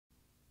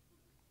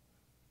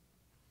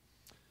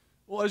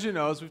Well, as you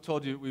know, as we've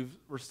told you,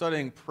 we're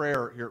studying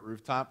prayer here at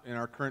Rooftop in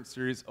our current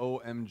series,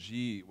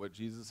 OMG, what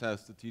Jesus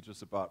has to teach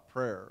us about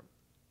prayer.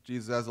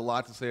 Jesus has a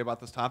lot to say about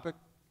this topic.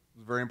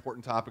 It's a very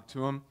important topic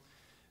to him.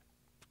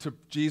 To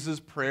Jesus,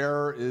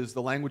 prayer is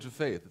the language of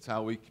faith. It's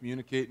how we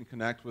communicate and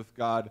connect with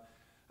God,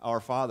 our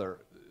Father.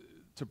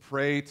 To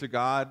pray to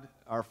God,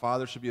 our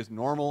Father, should be as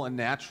normal and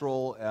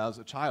natural as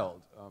a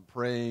child,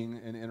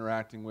 praying and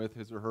interacting with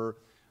his or her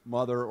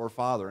mother or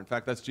father. In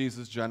fact, that's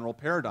Jesus' general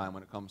paradigm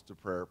when it comes to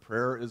prayer.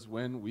 Prayer is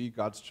when we,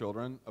 God's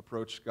children,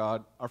 approach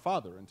God, our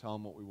Father, and tell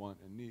him what we want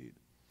and need.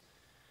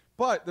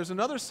 But there's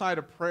another side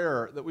of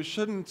prayer that we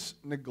shouldn't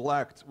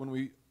neglect when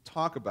we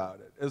talk about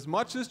it. As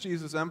much as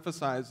Jesus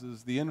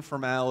emphasizes the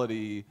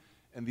informality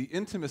and the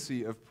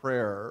intimacy of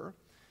prayer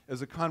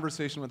as a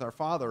conversation with our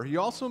Father, he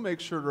also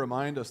makes sure to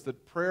remind us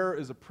that prayer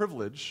is a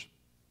privilege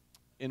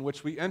in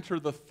which we enter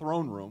the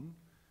throne room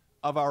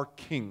of our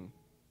King.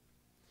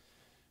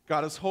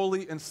 God is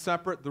holy and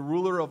separate, the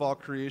ruler of all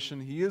creation.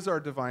 He is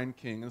our divine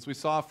King. As we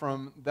saw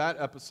from that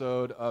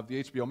episode of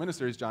the HBO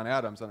miniseries, John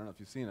Adams, I don't know if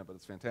you've seen it, but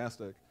it's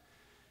fantastic.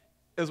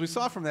 As we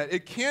saw from that,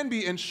 it can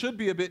be and should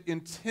be a bit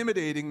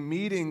intimidating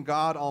meeting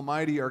God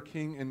Almighty, our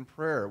King, in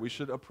prayer. We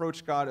should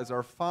approach God as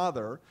our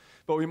Father,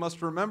 but we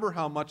must remember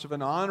how much of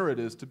an honor it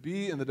is to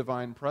be in the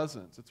divine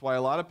presence. It's why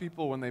a lot of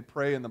people, when they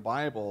pray in the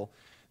Bible,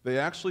 they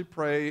actually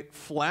pray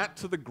flat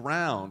to the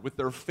ground with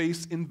their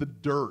face in the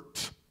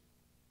dirt,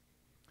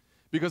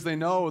 because they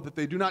know that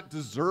they do not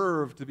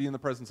deserve to be in the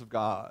presence of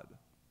God.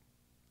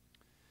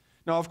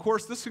 Now, of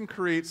course, this can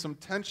create some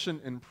tension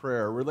in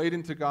prayer.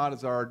 Relating to God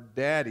as our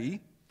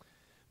daddy,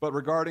 but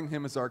regarding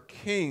him as our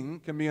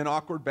king can be an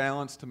awkward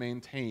balance to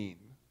maintain.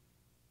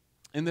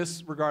 In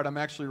this regard, I'm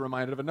actually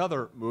reminded of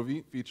another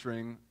movie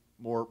featuring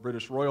more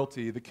British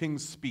royalty, The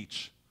King's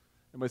Speech.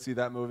 Anybody see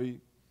that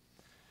movie?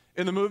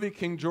 In the movie,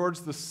 King George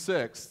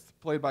VI,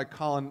 played by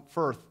Colin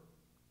Firth,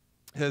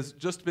 has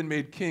just been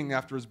made king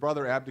after his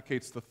brother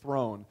abdicates the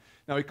throne.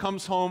 Now he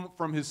comes home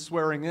from his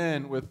swearing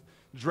in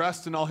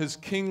dressed in all his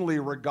kingly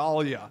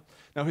regalia.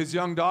 Now his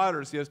young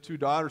daughters, he has two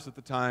daughters at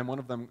the time, one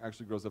of them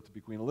actually grows up to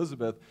be Queen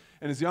Elizabeth,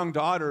 and his young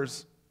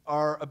daughters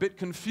are a bit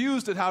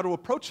confused at how to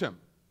approach him.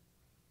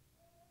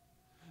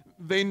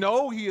 They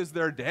know he is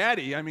their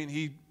daddy. I mean,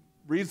 he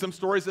reads them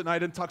stories at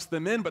night and tucks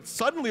them in, but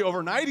suddenly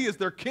overnight he is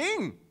their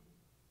king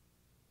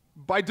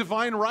by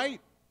divine right.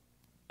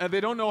 And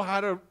they don't know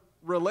how to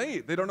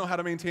relate. They don't know how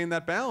to maintain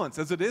that balance.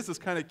 As it is, it's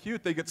kind of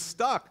cute. They get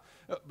stuck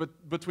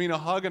between a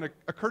hug and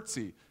a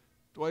curtsy.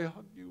 Do I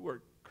hug you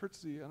or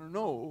curtsy? I don't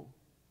know.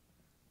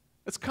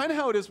 It's kind of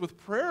how it is with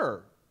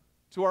prayer.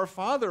 To our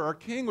Father, our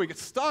King, we get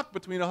stuck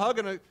between a hug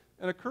and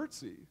a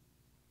curtsy.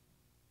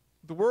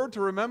 The word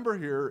to remember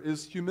here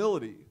is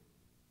humility.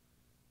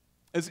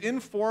 As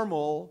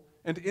informal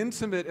and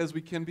intimate as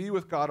we can be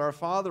with God, our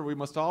Father, we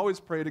must always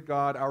pray to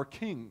God, our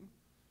King,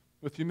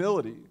 with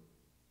humility.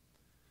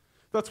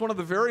 That's one of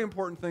the very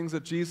important things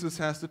that Jesus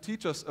has to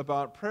teach us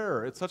about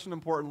prayer. It's such an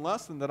important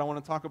lesson that I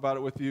want to talk about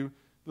it with you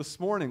this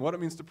morning, what it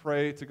means to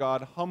pray to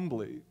God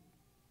humbly.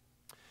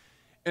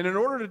 And in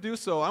order to do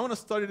so, I want to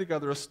study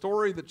together a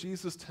story that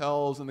Jesus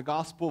tells in the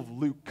Gospel of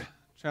Luke,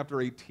 chapter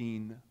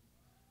 18,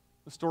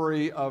 the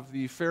story of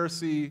the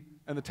Pharisee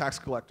and the tax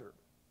collector.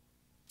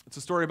 It's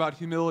a story about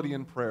humility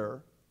and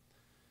prayer.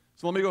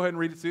 So let me go ahead and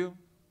read it to you,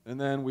 and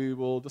then we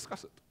will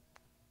discuss it.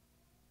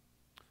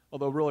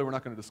 Although really we're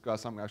not going to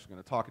discuss, I'm actually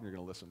going to talk and you're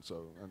going to listen,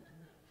 so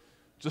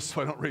just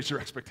so I don't raise your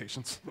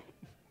expectations.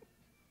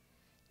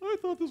 I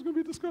thought this was going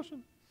to be a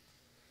discussion.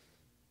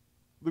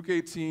 Luke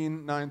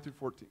 18, 9 through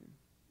 14.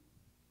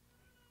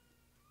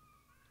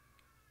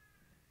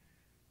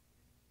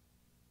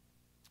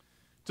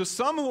 To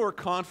some who are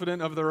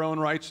confident of their own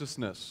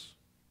righteousness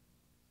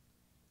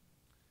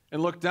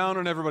and look down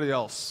on everybody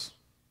else,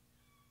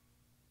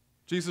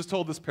 Jesus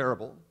told this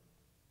parable.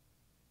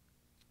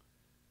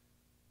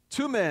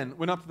 Two men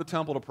went up to the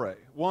temple to pray,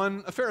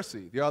 one a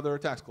Pharisee, the other a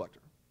tax collector.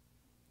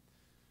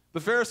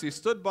 The Pharisee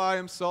stood by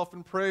himself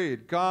and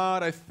prayed,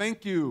 God, I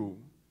thank you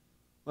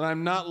that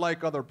I'm not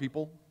like other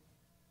people,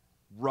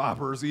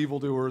 robbers,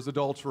 evildoers,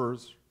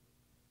 adulterers,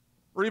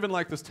 or even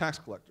like this tax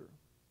collector.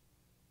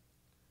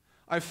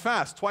 I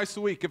fast twice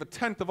a week, give a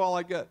tenth of all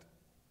I get.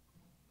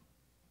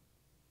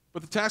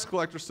 But the tax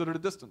collector stood at a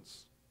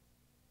distance.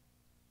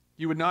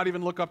 He would not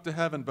even look up to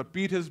heaven, but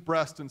beat his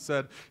breast and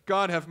said,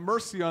 God, have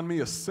mercy on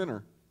me, a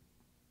sinner.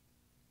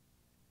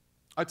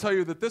 I tell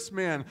you that this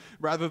man,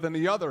 rather than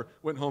the other,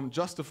 went home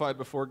justified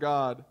before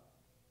God.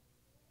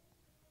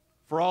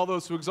 For all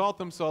those who exalt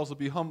themselves will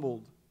be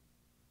humbled,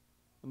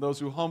 and those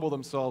who humble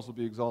themselves will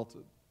be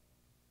exalted.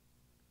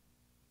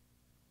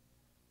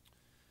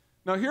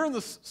 Now, here in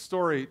this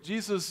story,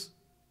 Jesus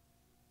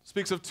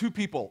speaks of two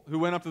people who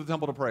went up to the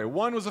temple to pray.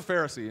 One was a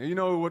Pharisee. And you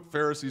know what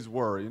Pharisees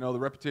were. You know the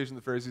reputation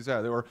the Pharisees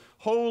had. They were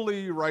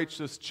holy,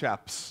 righteous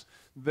chaps.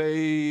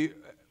 They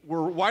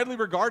were widely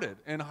regarded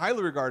and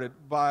highly regarded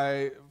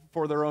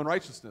for their own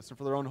righteousness and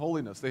for their own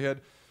holiness. They had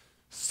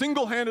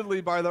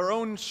single-handedly, by their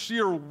own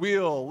sheer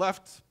will,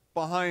 left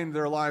behind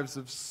their lives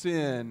of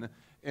sin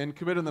and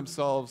committed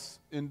themselves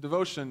in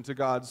devotion to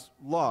God's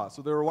law.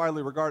 So they were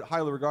highly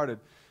regarded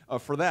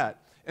for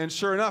that. And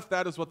sure enough,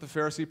 that is what the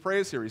Pharisee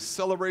prays here. He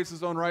celebrates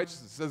his own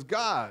righteousness. He says,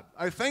 God,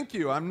 I thank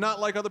you. I'm not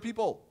like other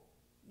people.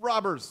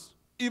 Robbers,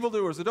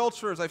 evildoers,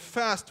 adulterers. I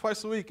fast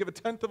twice a week, give a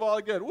tenth of all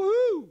I get.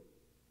 Woohoo!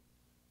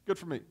 Good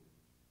for me.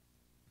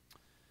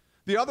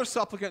 The other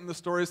supplicant in the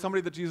story is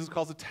somebody that Jesus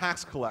calls a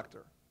tax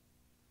collector.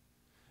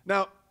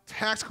 Now,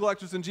 tax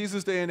collectors in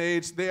Jesus' day and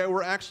age, they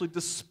were actually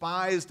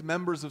despised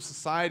members of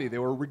society. They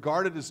were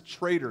regarded as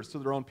traitors to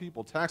their own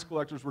people. Tax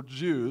collectors were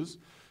Jews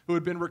who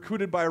had been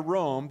recruited by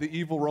Rome, the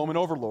evil Roman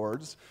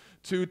overlords,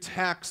 to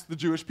tax the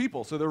Jewish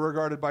people. So they were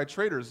regarded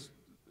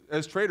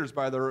as traitors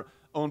by their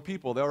own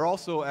people. They were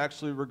also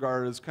actually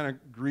regarded as kind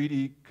of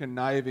greedy,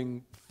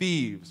 conniving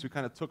thieves who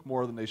kind of took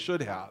more than they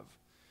should have.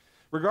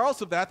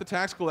 Regardless of that, the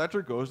tax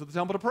collector goes to the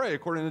temple to pray.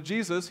 According to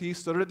Jesus, he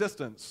stood at a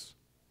distance.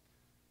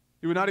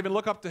 He would not even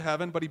look up to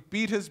heaven, but he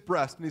beat his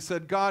breast and he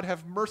said, God,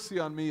 have mercy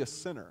on me, a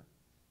sinner.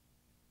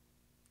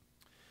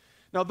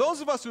 Now,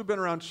 those of us who have been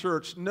around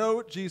church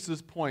know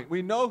Jesus' point.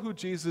 We know who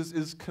Jesus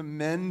is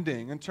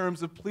commending in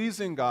terms of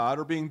pleasing God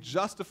or being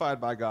justified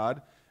by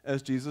God.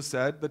 As Jesus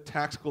said, the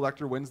tax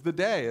collector wins the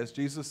day. As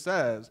Jesus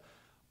says,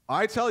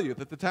 I tell you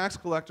that the tax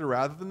collector,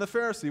 rather than the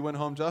Pharisee, went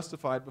home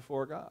justified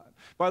before God.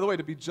 By the way,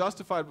 to be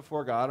justified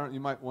before God, you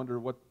might wonder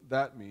what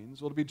that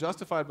means. Well, to be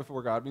justified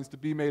before God means to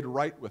be made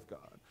right with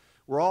God.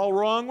 We're all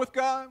wrong with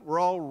God. We're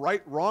all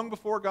wrong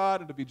before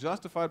God. And to be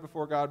justified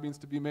before God means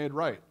to be made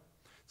right.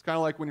 It's kind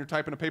of like when you're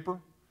typing a paper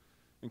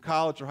in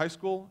college or high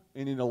school,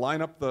 and you need to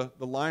line up the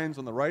lines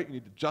on the right. You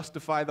need to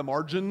justify the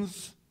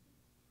margins.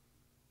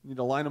 You need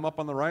to line them up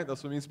on the right.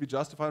 That's what it means to be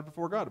justified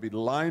before God, to be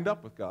lined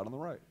up with God on the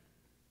right.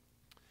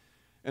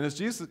 And as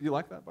Jesus, you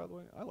like that, by the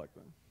way? I like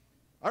that.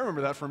 I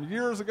remember that from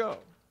years ago.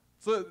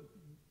 So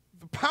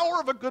the power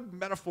of a good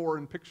metaphor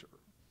and picture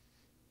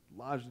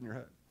lodged in your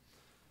head.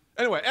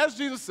 Anyway, as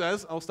Jesus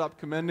says, I'll stop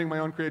commending my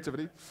own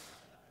creativity.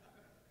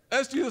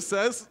 As Jesus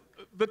says,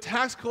 the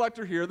tax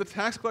collector here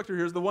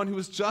is the one who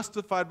is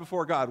justified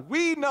before God.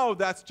 We know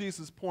that's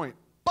Jesus' point.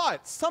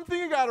 But something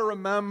you got to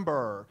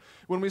remember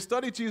when we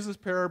study Jesus'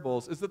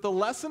 parables is that the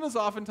lesson is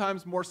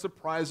oftentimes more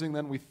surprising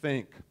than we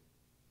think.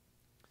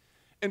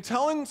 In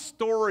telling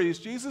stories,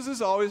 Jesus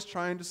is always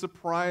trying to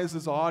surprise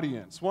his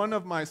audience. One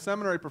of my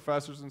seminary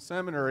professors in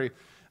seminary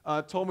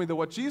told me that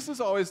what Jesus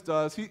always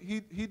does,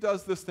 he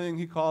does this thing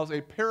he calls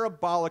a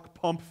parabolic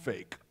pump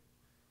fake.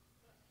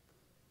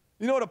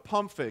 You know what a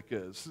pump fake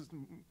is?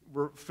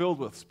 We're filled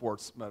with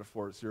sports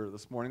metaphors here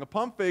this morning. A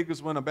pump fake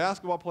is when a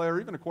basketball player,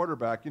 or even a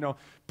quarterback,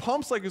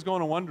 pumps like he's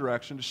going in one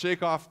direction to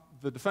shake off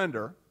the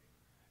defender,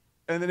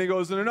 and then he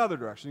goes in another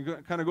direction. He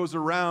kind of goes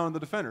around the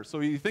defender. So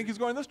you think he's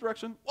going this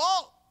direction,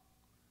 whoa!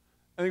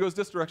 And he goes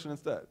this direction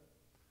instead.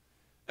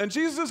 And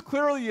Jesus is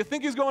clearly, you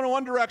think he's going in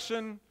one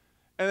direction,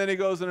 and then he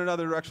goes in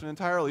another direction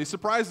entirely. He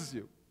surprises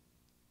you.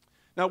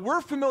 Now,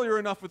 we're familiar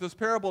enough with this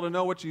parable to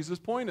know what Jesus'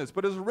 point is,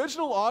 but his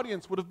original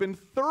audience would have been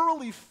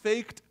thoroughly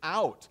faked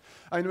out.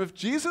 I mean, if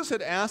Jesus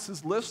had asked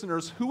his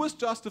listeners who was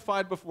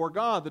justified before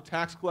God, the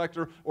tax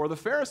collector or the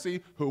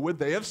Pharisee, who would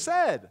they have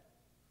said?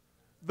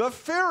 The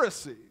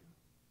Pharisee.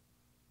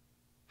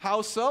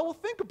 How so? Well,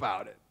 think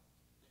about it.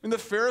 And the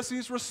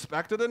Pharisee's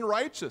respected and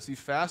righteous. He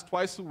fasts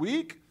twice a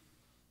week,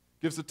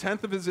 gives a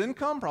tenth of his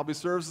income, probably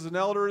serves as an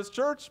elder at his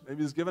church.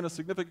 Maybe he's given a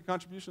significant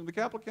contribution to the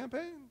capital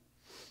campaign.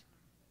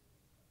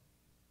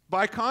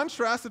 By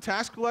contrast, the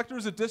tax collector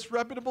is a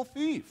disreputable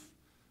thief.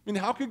 I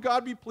mean, how could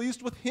God be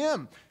pleased with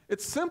him?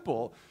 It's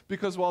simple,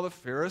 because while the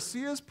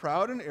Pharisee is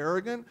proud and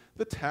arrogant,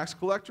 the tax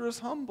collector is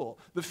humble.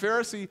 The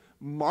Pharisee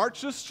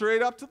marches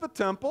straight up to the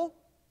temple,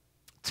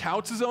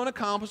 touts his own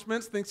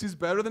accomplishments, thinks he's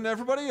better than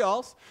everybody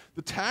else.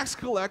 The tax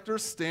collector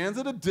stands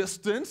at a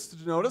distance. Did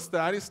you notice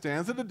that? He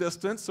stands at a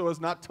distance so as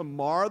not to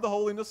mar the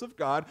holiness of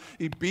God.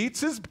 He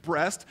beats his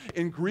breast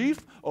in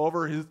grief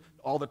over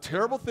all the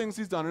terrible things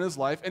he's done in his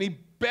life, and he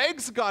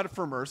begs God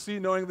for mercy,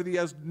 knowing that he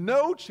has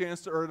no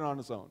chance to earn it on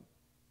his own.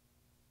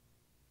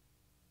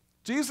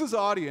 Jesus'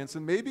 audience,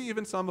 and maybe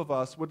even some of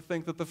us, would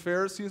think that the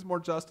Pharisee is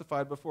more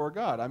justified before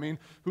God. I mean,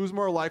 who's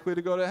more likely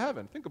to go to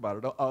heaven? Think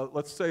about it.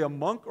 Let's say a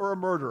monk or a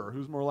murderer.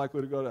 Who's more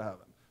likely to go to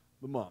heaven?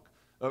 The monk.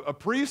 A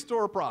priest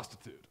or a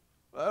prostitute?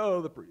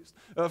 Oh, the priest.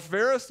 A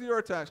Pharisee or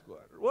a tax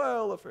collector?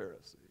 Well, a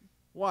Pharisee.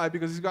 Why?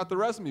 Because he's got the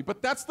resume.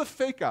 But that's the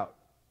fake out.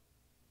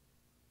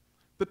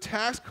 The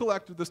tax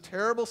collector, this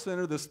terrible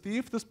sinner, this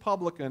thief, this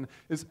publican,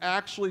 is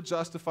actually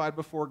justified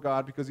before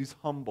God because he's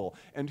humble.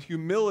 And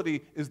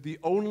humility is the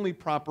only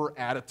proper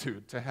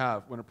attitude to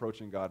have when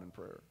approaching God in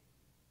prayer.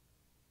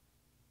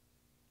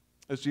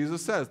 As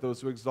Jesus says,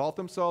 those who exalt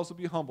themselves will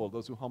be humbled.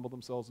 Those who humble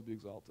themselves will be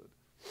exalted.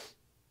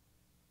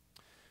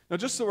 Now,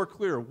 just so we're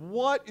clear,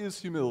 what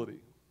is humility?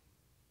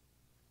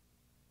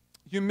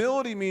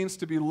 Humility means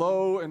to be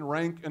low in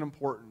rank and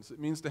importance. It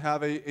means to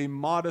have a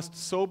modest,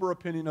 sober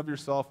opinion of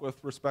yourself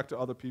with respect to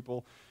other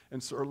people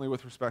and certainly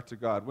with respect to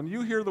God. When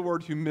you hear the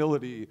word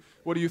humility,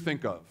 what do you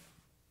think of?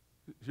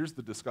 Here's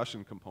the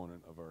discussion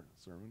component of our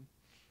sermon.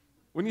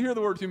 When you hear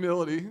the word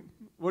humility,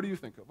 what do you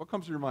think of? What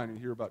comes to your mind when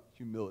you hear about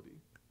humility?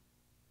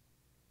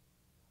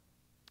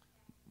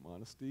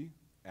 honesty,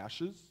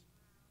 ashes.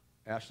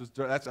 Ashes,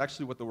 that's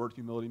actually what the word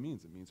humility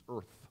means. It means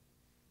earth.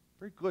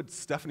 Very good,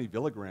 Stephanie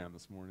Villagram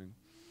this morning.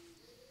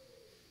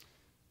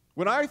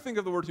 When I think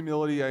of the word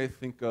humility, I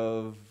think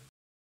of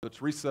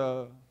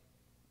Teresa.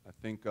 I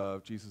think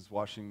of Jesus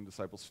washing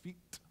disciples'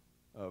 feet,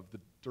 of the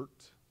dirt.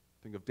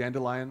 I think of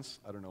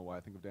dandelions. I don't know why I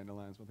think of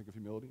dandelions when I think of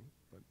humility.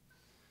 But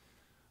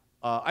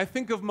I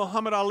think of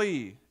Muhammad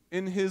Ali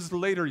in his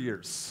later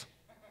years.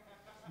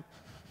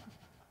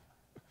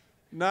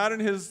 Not in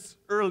his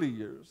early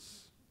years.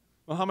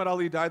 Muhammad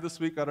Ali died this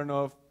week. I don't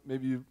know if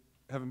maybe you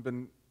haven't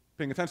been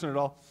paying attention at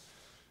all.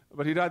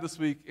 But he died this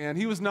week, and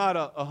he was not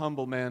a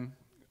humble man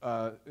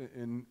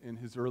in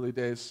his early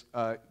days.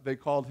 They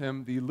called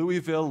him the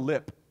Louisville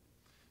Lip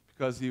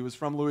because he was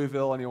from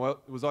Louisville, and he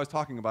was always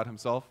talking about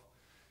himself.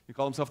 He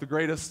called himself the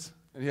greatest,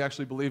 and he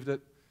actually believed it.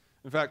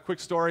 In fact,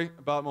 quick story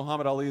about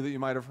Muhammad Ali that you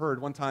might have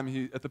heard. One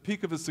time, at the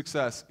peak of his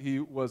success,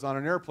 he was on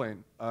an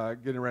airplane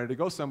getting ready to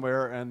go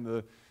somewhere, and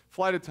the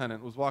flight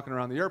attendant was walking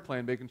around the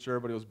airplane making sure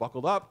everybody was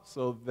buckled up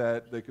so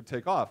that they could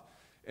take off.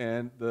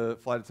 And the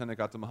flight attendant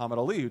got to Muhammad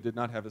Ali, who did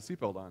not have his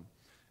seatbelt on,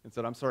 and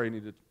said, "I'm sorry, you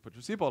need to put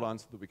your seatbelt on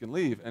so that we can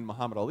leave." And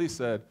Muhammad Ali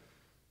said,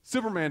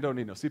 "Superman don't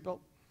need no seatbelt."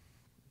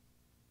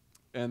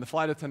 And the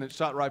flight attendant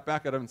shot right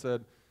back at him and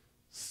said,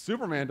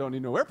 "Superman don't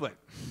need no airplane."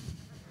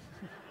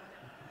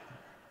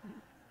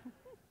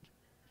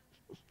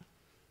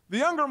 The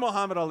younger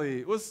Muhammad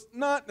Ali was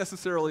not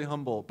necessarily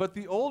humble, but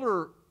the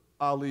older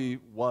Ali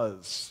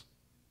was.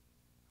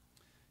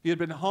 He had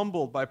been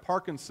humbled by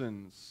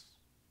Parkinson's.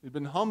 He had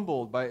been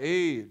humbled by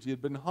age. He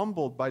had been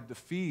humbled by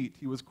defeat.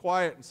 He was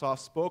quiet and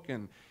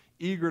soft-spoken,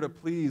 eager to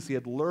please. He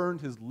had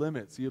learned his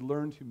limits. He had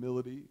learned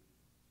humility.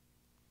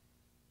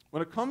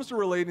 When it comes to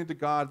relating to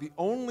God, the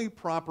only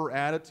proper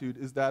attitude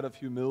is that of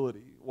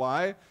humility.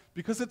 Why?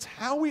 Because it's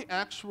how we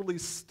actually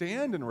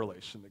stand in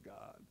relation to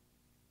God.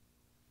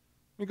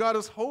 I mean, God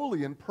is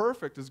holy and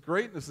perfect. His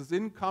greatness is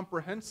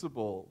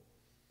incomprehensible,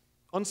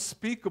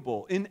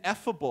 unspeakable,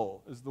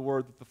 ineffable is the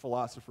word that the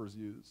philosophers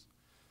use.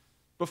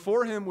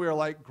 Before him, we are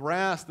like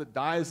grass that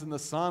dies in the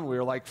sun. We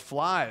are like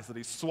flies that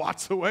he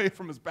swats away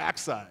from his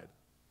backside.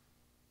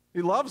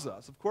 He loves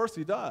us. Of course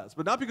he does.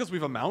 But not because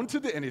we've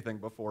amounted to anything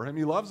before him.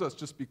 He loves us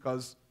just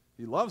because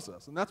he loves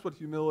us. And that's what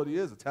humility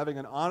is. It's having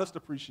an honest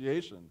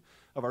appreciation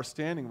of our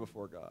standing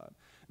before God.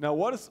 Now,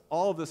 what does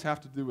all of this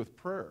have to do with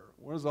prayer?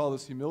 What does all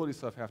this humility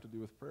stuff have to do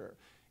with prayer?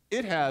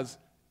 It has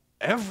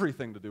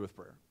everything to do with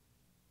prayer.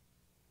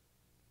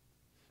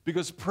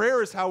 Because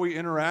prayer is how we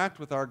interact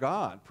with our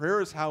God.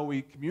 Prayer is how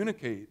we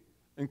communicate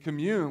and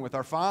commune with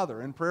our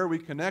Father. In prayer, we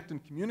connect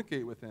and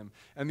communicate with him.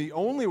 And the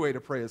only way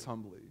to pray is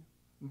humbly.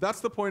 That's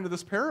the point of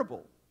this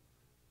parable.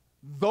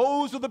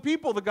 Those are the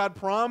people that God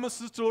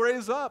promises to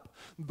raise up.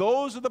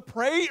 Those are the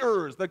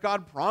prayers that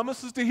God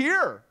promises to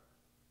hear.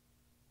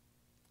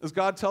 As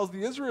God tells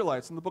the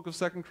Israelites in the book of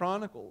 2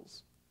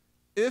 Chronicles,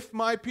 if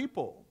my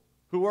people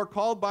who are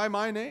called by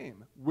my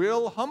name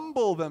will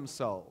humble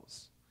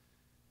themselves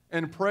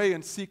and pray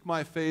and seek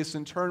my face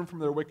and turn from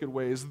their wicked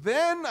ways,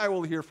 then I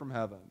will hear from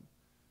heaven,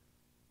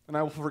 and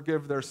I will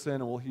forgive their sin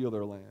and will heal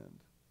their land.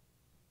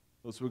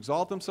 Those who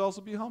exalt themselves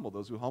will be humbled.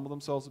 Those who humble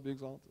themselves will be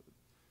exalted.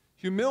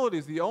 Humility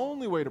is the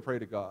only way to pray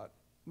to God.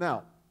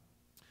 Now,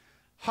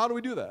 how do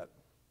we do that?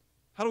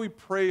 How do we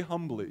pray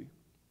humbly?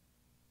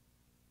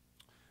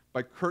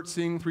 By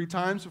curtsying 3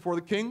 times before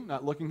the king,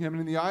 not looking him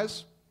in the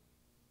eyes?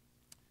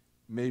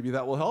 Maybe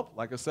that will help.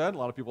 Like I said, a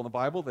lot of people in the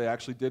Bible, they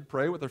actually did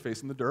pray with their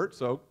face in the dirt,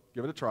 so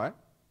give it a try.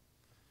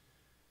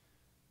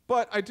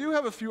 But I do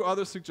have a few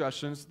other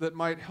suggestions that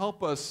might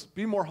help us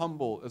be more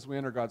humble as we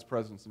enter God's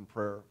presence in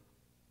prayer.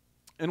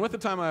 And with the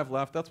time I have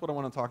left, that's what I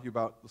want to talk to you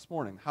about this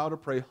morning, how to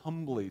pray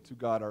humbly to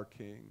God our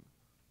King.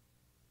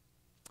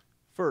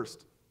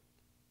 First,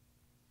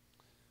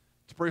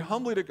 to pray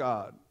humbly to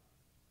God,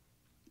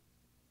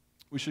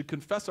 we should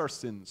confess our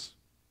sins.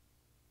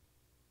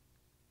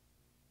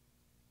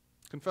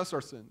 Confess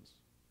our sins.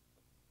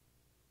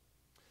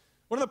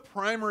 One of the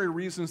primary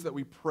reasons that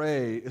we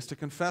pray is to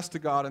confess to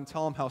God and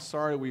tell him how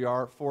sorry we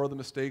are for the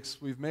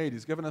mistakes we've made.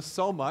 He's given us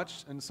so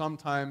much, and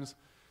sometimes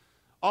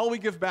all we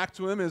give back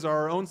to him is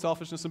our own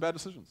selfishness and bad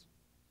decisions.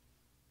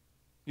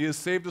 He has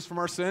saved us from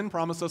our sin,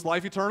 promised us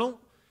life eternal,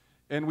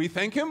 and we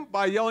thank him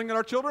by yelling at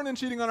our children and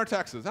cheating on our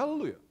taxes.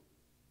 Hallelujah.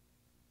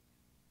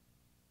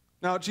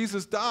 Now,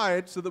 Jesus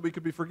died so that we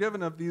could be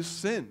forgiven of these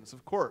sins,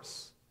 of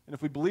course. And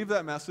if we believe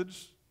that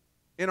message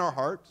in our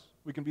heart,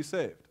 we can be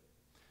saved.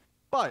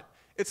 But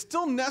it's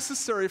still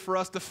necessary for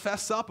us to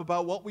fess up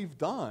about what we've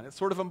done. It's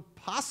sort of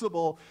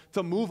impossible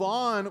to move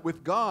on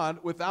with God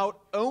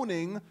without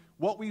owning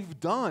what we've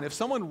done. If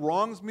someone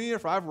wrongs me,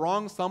 if I've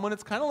wronged someone,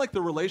 it's kind of like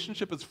the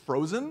relationship is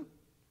frozen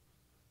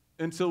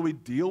until we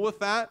deal with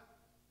that.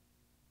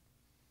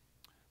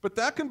 But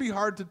that can be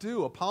hard to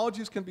do.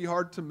 Apologies can be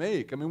hard to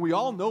make. I mean, we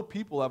all know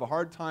people have a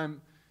hard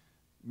time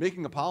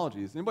making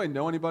apologies. Anybody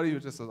know anybody who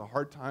just has a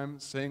hard time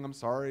saying, I'm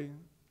sorry?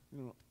 You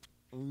know,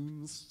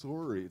 I'm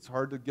sorry. It's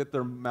hard to get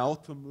their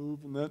mouth to move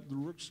in that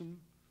direction.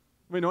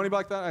 Anybody know anybody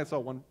like that? I saw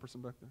one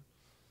person back there.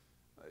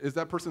 Is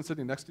that person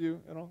sitting next to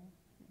you at all?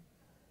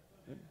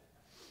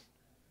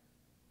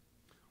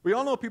 We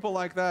all know people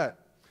like that.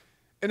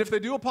 And if they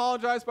do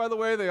apologize, by the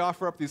way, they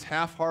offer up these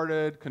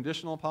half-hearted,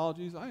 conditional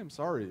apologies. I am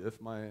sorry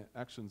if my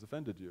actions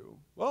offended you.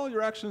 Well,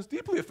 your actions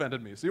deeply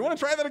offended me, so you want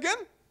to try that again?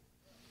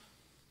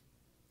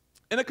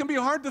 And it can be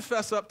hard to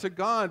fess up to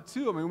God,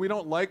 too. I mean, we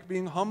don't like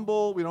being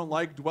humble. We don't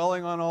like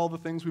dwelling on all the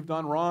things we've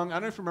done wrong. I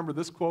don't know if you remember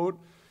this quote.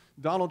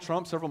 Donald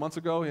Trump, several months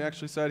ago, he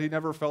actually said he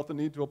never felt the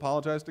need to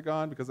apologize to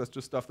God because that's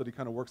just stuff that he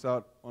kind of works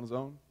out on his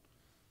own.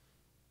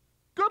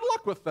 Good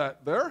luck with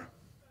that there.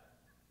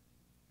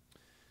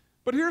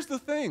 But here's the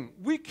thing.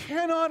 We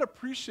cannot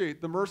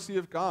appreciate the mercy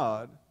of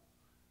God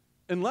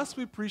unless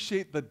we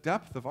appreciate the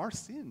depth of our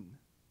sin.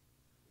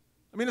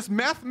 I mean, it's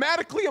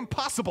mathematically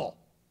impossible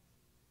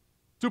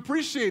to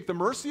appreciate the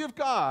mercy of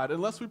God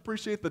unless we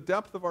appreciate the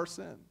depth of our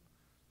sin.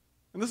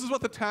 And this is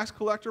what the tax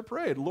collector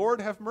prayed.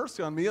 Lord, have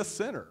mercy on me, a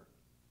sinner.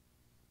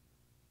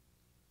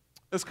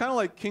 It's kind of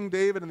like King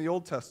David in the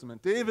Old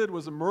Testament. David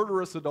was a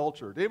murderous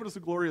adulterer. David is a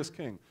glorious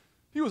king.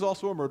 He was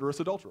also a murderous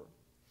adulterer.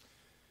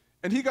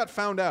 And he got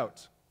found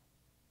out.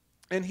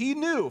 And he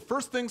knew,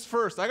 first things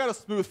first, I got to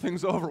smooth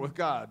things over with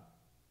God.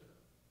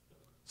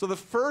 So the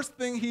first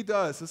thing he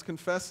does is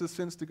confess his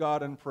sins to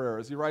God in prayer.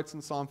 As he writes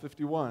in Psalm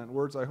 51,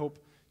 words I hope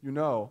you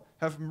know,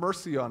 have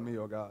mercy on me,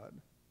 O God.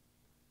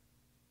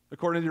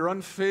 According to your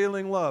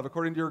unfailing love,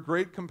 according to your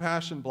great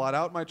compassion, blot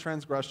out my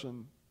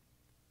transgression.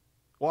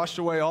 Wash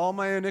away all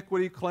my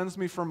iniquity, cleanse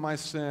me from my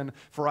sin,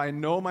 for I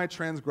know my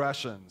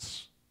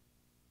transgressions.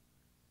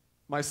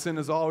 My sin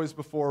is always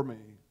before me.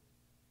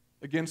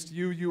 Against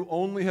you, you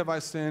only have I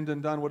sinned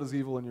and done what is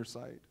evil in your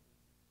sight.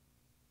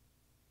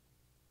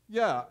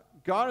 Yeah,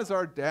 God is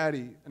our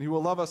daddy, and he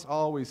will love us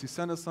always. He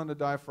sent his son to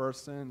die for our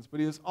sins, but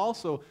he is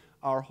also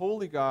our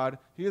holy God.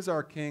 He is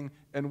our king,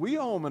 and we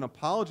owe him an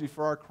apology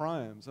for our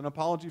crimes, an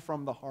apology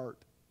from the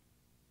heart.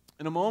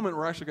 In a moment,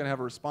 we're actually going to have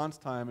a response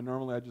time, and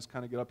normally I just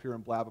kind of get up here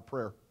and blab a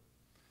prayer.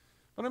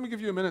 But let me give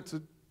you a minute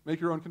to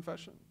make your own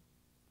confession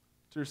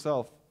to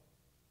yourself,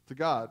 to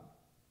God,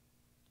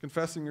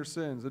 confessing your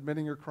sins,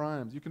 admitting your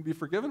crimes. You can be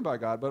forgiven by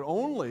God, but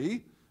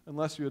only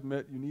unless you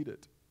admit you need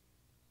it.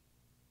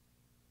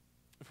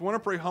 If we want to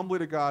pray humbly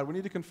to God, we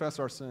need to confess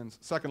our sins.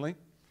 Secondly,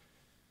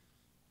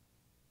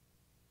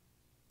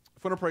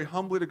 if we want to pray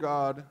humbly to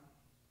God,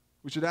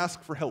 we should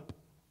ask for help.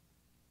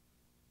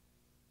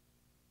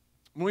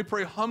 When we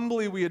pray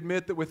humbly, we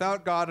admit that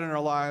without God in our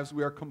lives,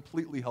 we are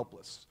completely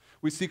helpless.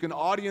 We seek an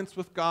audience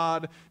with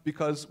God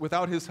because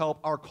without his help,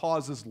 our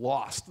cause is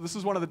lost. This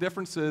is one of the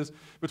differences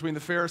between the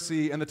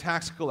Pharisee and the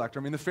tax collector.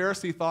 I mean, the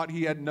Pharisee thought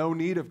he had no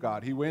need of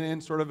God. He went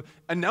in sort of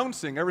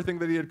announcing everything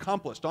that he had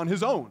accomplished on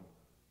his own.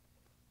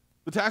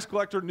 The tax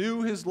collector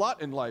knew his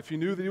lot in life. He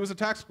knew that he was a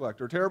tax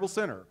collector, a terrible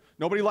sinner.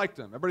 Nobody liked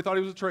him. Everybody thought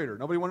he was a traitor.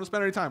 Nobody wanted to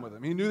spend any time with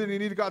him. He knew that he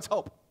needed God's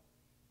help.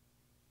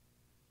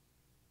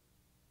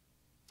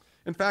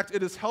 In fact,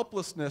 it is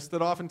helplessness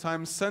that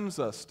oftentimes sends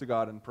us to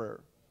God in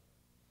prayer.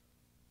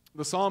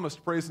 The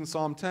psalmist prays in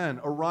Psalm 10,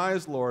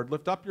 "Arise, Lord,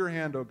 lift up your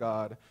hand, O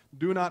God.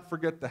 Do not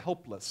forget the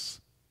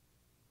helpless."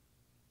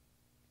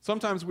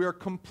 Sometimes we are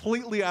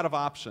completely out of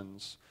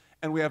options,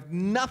 and we have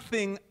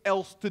nothing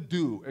else to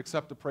do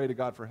except to pray to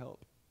God for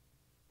help.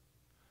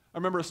 I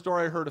remember a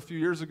story I heard a few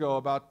years ago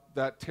about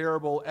that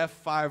terrible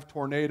F5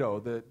 tornado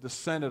that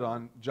descended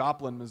on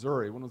Joplin,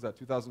 Missouri. When was that,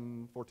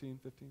 2014,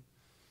 15?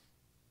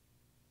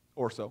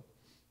 Or so.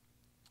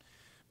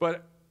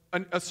 But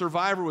a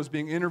survivor was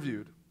being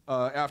interviewed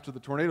after the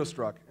tornado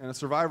struck, and a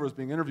survivor was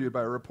being interviewed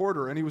by a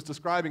reporter, and he was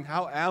describing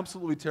how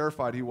absolutely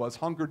terrified he was,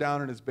 hunkered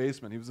down in his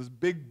basement. He was this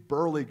big,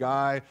 burly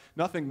guy,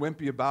 nothing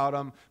wimpy about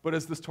him, but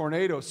as this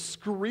tornado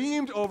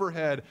screamed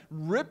overhead,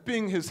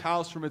 ripping his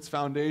house from its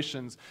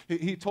foundations,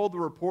 he told the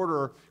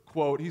reporter,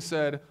 quote, he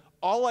said,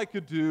 "All I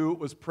could do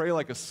was pray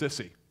like a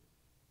sissy."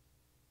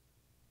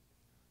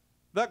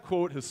 That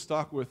quote has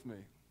stuck with me.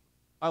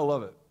 I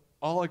love it.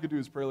 All I could do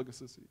is pray like a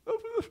sissy.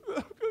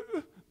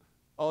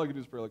 All I could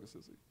do is pray like a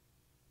sissy.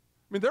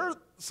 I mean, there are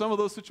some of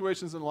those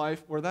situations in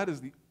life where that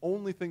is the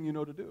only thing you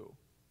know to do.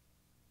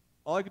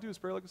 All I could do is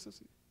pray like a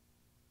sissy.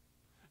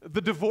 The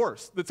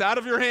divorce that's out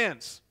of your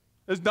hands.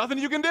 There's nothing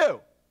you can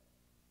do.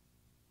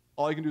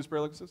 All you can do is pray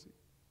like a sissy.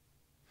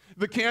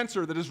 The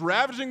cancer that is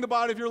ravaging the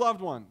body of your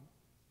loved one.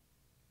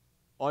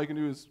 All you can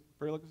do is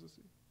pray like a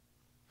sissy.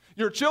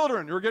 Your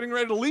children who are getting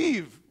ready to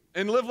leave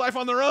and live life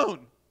on their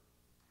own.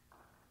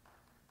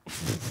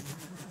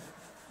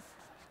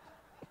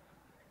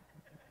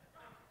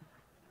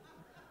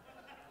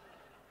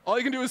 All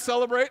you can do is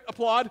celebrate,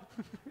 applaud,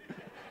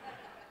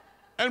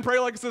 and pray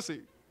like a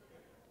sissy.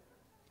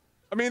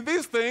 I mean,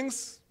 these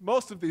things,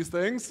 most of these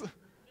things,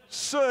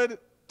 should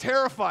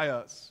terrify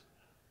us.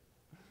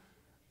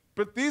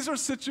 But these are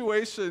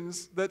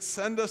situations that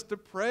send us to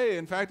pray.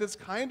 In fact, it's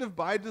kind of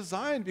by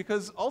design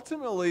because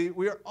ultimately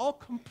we are all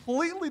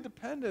completely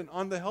dependent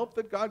on the help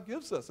that God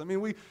gives us. I mean,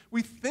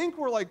 we think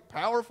we're like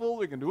powerful,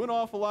 we can do an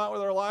awful lot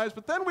with our lives,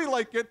 but then we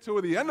like get to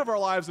the end of our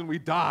lives and we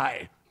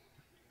die.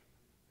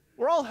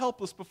 We're all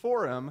helpless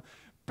before him.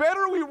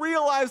 Better we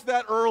realize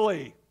that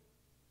early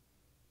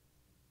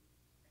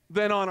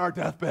than on our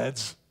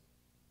deathbeds.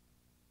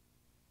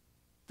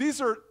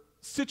 These are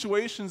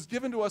situations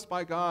given to us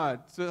by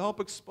God to help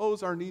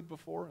expose our need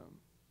before Him.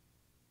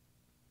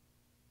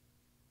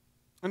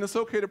 And it's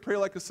okay to pray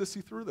like a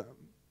sissy through them.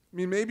 I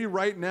mean, maybe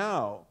right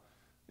now,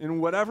 in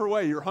whatever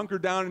way, you're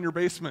hunkered down in your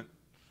basement,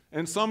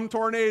 and some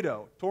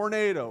tornado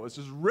is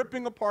just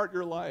ripping apart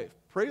your life.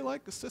 Pray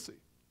like a sissy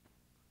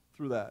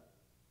through that.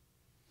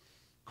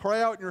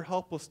 Cry out in your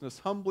helplessness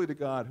humbly to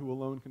God, who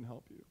alone can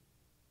help you.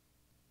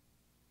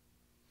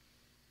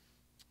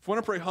 If we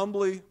want to pray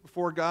humbly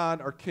before God,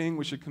 our King,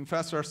 we should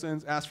confess our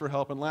sins, ask for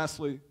help. And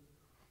lastly,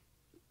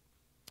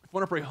 if we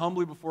want to pray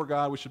humbly before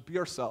God, we should be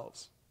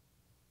ourselves.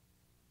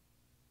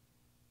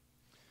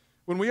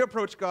 When we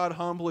approach God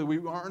humbly,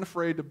 we aren't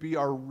afraid to be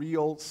our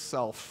real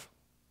self.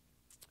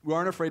 We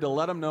aren't afraid to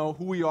let Him know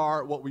who we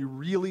are, what we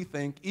really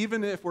think,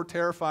 even if we're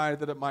terrified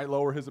that it might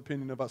lower His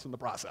opinion of us in the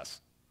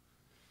process.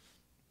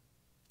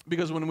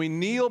 Because when we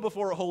kneel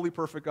before a holy,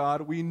 perfect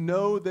God, we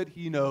know that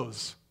He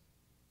knows.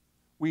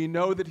 We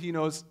know that He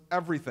knows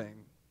everything.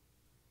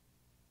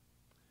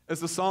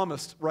 As the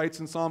psalmist writes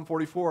in Psalm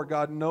 44,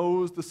 God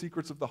knows the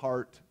secrets of the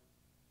heart.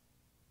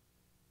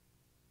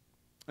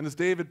 And as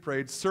David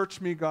prayed, search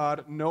me,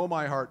 God, know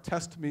my heart,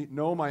 test me,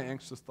 know my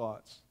anxious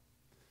thoughts.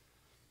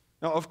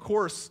 Now, of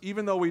course,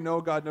 even though we know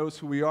God knows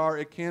who we are,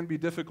 it can be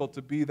difficult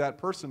to be that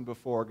person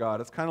before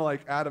God. It's kind of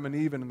like Adam and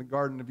Eve in the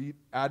Garden of Eden.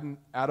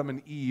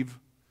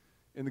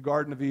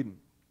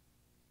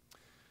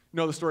 You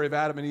know the story of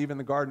Adam and Eve in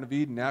the Garden of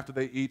Eden. After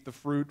they eat the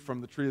fruit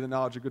from the tree of the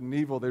knowledge of good and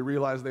evil, they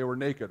realize they were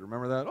naked.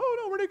 Remember that? Oh,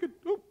 no, we're naked.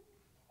 Oh.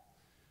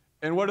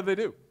 And what did they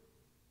do?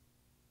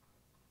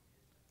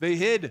 They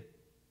hid.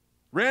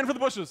 Ran for the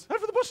bushes. Head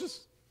for the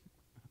bushes.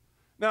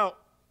 Now,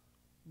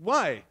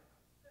 why?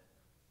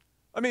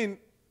 I mean,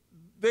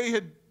 they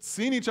had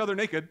seen each other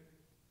naked.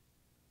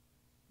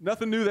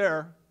 Nothing new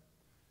there.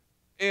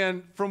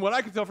 And from what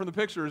I could tell from the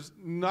pictures,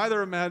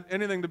 neither of them had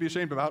anything to be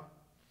ashamed about.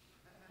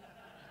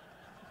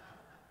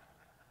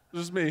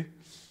 Just me.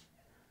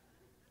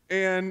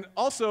 And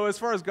also, as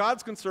far as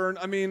God's concerned,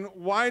 I mean,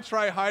 why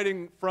try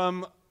hiding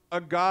from a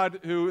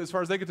God who, as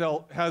far as they could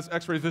tell, has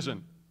x-ray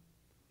vision?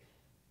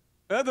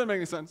 That doesn't make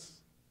any sense.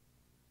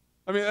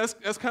 I mean, that's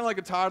kind of like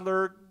a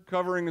toddler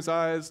covering his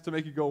eyes to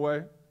make you go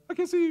away. I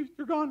can't see you.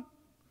 You're gone.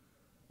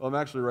 Well, I'm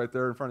actually right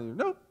there in front of you.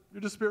 No, you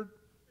disappeared.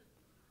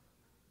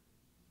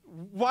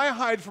 Why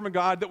hide from a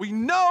God that we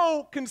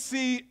know can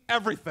see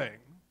everything?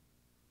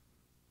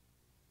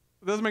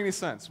 It doesn't make any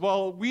sense.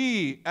 Well,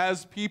 we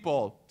as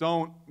people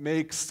don't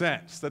make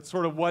sense. That's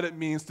sort of what it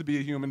means to be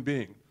a human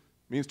being.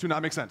 It means to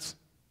not make sense.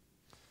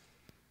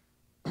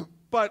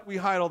 But we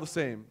hide all the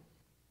same.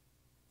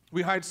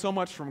 We hide so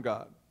much from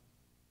God.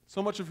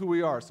 So much of who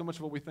we are, so much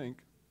of what we think.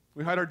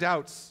 We hide our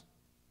doubts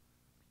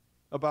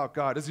about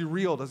God. Is He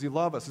real? Does He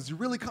love us? Is He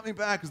really coming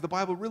back? Is the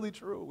Bible really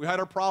true? We hide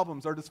our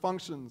problems, our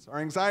dysfunctions, our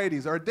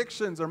anxieties, our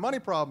addictions, our money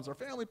problems, our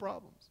family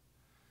problems.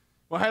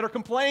 We hide our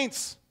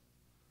complaints.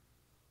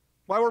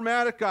 Why we're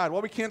mad at God, why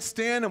we can't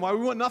stand Him, why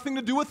we want nothing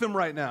to do with Him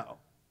right now.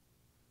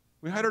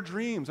 We hide our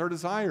dreams, our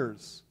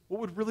desires, what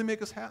would really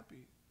make us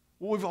happy,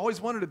 what we've always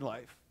wanted in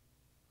life.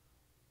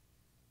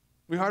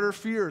 We hide our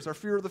fears, our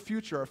fear of the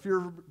future, our fear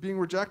of being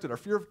rejected, our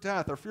fear of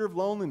death, our fear of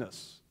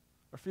loneliness,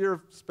 our fear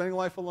of spending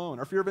life alone,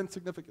 our fear of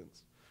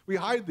insignificance. We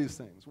hide these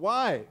things.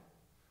 Why?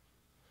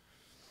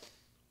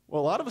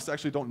 Well, a lot of us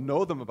actually don't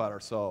know them about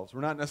ourselves.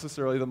 We're not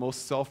necessarily the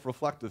most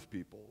self-reflective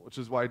people, which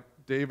is why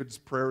David's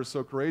prayer is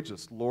so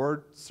courageous.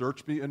 Lord,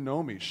 search me and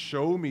know me.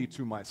 Show me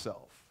to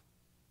myself.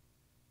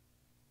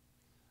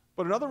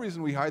 But another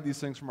reason we hide these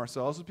things from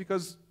ourselves is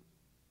because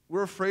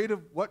we're afraid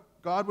of what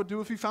God would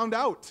do if He found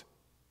out.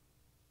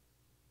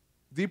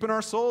 Deep in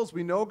our souls,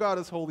 we know God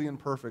is holy and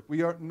perfect.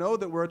 We know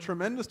that we're a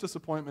tremendous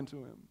disappointment to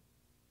Him.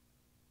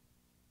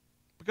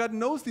 But God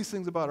knows these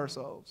things about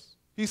ourselves.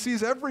 He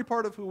sees every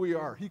part of who we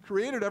are. He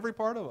created every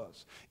part of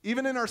us.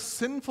 Even in our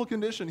sinful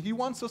condition, He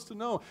wants us to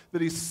know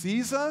that He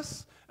sees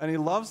us, and He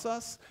loves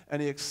us,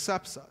 and He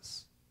accepts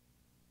us.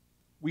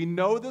 We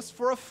know this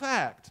for a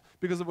fact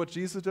because of what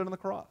Jesus did on the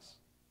cross.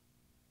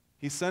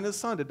 He sent His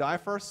Son to die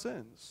for our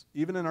sins,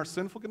 even in our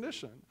sinful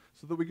condition,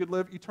 so that we could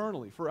live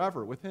eternally,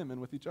 forever, with Him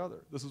and with each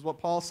other. This is what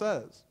Paul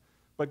says.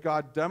 But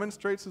God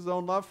demonstrates His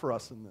own love for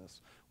us in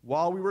this.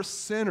 While we were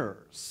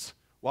sinners,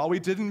 while we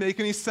didn't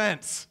make any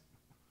sense,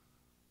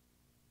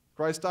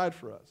 Christ died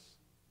for us.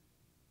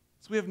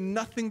 So we have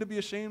nothing to be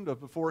ashamed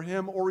of before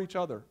Him or each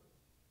other.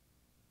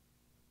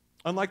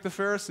 Unlike the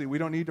Pharisee, we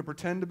don't need to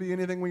pretend to be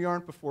anything we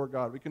aren't before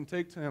God. We can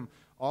take to Him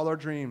all our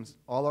dreams,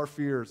 all our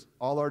fears,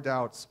 all our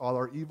doubts, all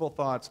our evil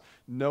thoughts,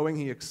 knowing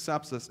He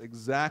accepts us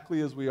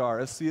exactly as we are.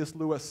 As C.S.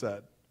 Lewis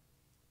said,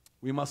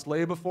 we must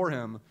lay before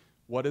Him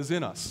what is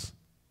in us,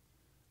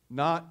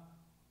 not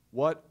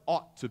what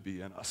ought to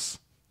be in us.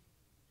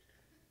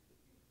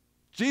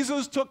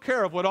 Jesus took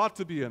care of what ought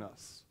to be in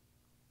us.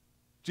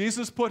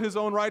 Jesus put His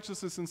own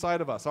righteousness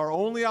inside of us. Our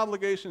only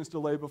obligation is to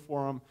lay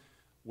before Him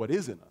what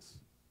is in us.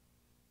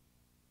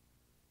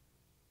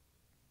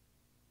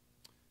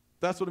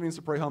 That's what it means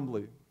to pray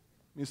humbly. It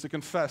means to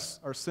confess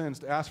our sins,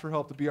 to ask for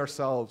help, to be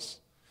ourselves.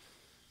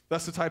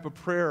 That's the type of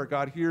prayer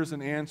God hears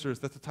and answers.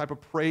 That's the type of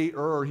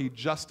prayer he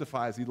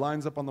justifies. He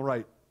lines up on the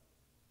right.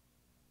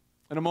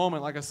 In a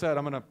moment, like I said,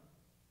 I'm going to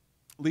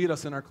lead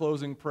us in our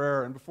closing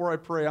prayer. And before I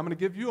pray, I'm going to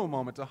give you a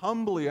moment to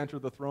humbly enter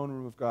the throne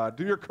room of God.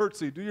 Do your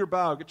curtsy, do your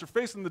bow, get your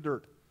face in the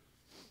dirt.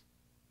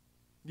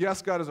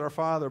 Yes, God is our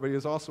Father, but he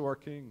is also our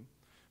King.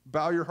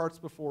 Bow your hearts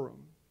before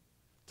him.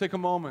 Take a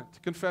moment to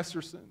confess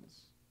your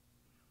sins.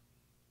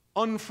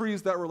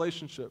 Unfreeze that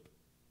relationship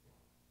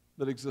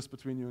that exists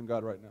between you and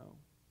God right now.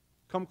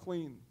 Come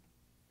clean.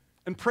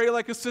 And pray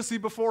like a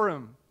sissy before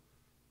him.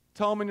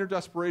 Tell him in your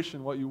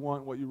desperation what you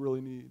want, what you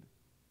really need.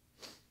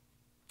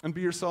 And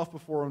be yourself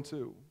before him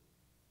too.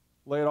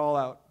 Lay it all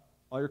out.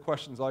 All your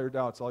questions, all your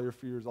doubts, all your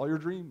fears, all your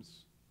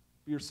dreams.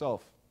 Be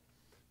yourself.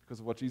 Because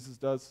of what Jesus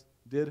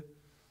did,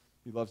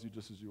 he loves you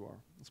just as you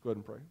are. Let's go ahead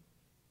and pray.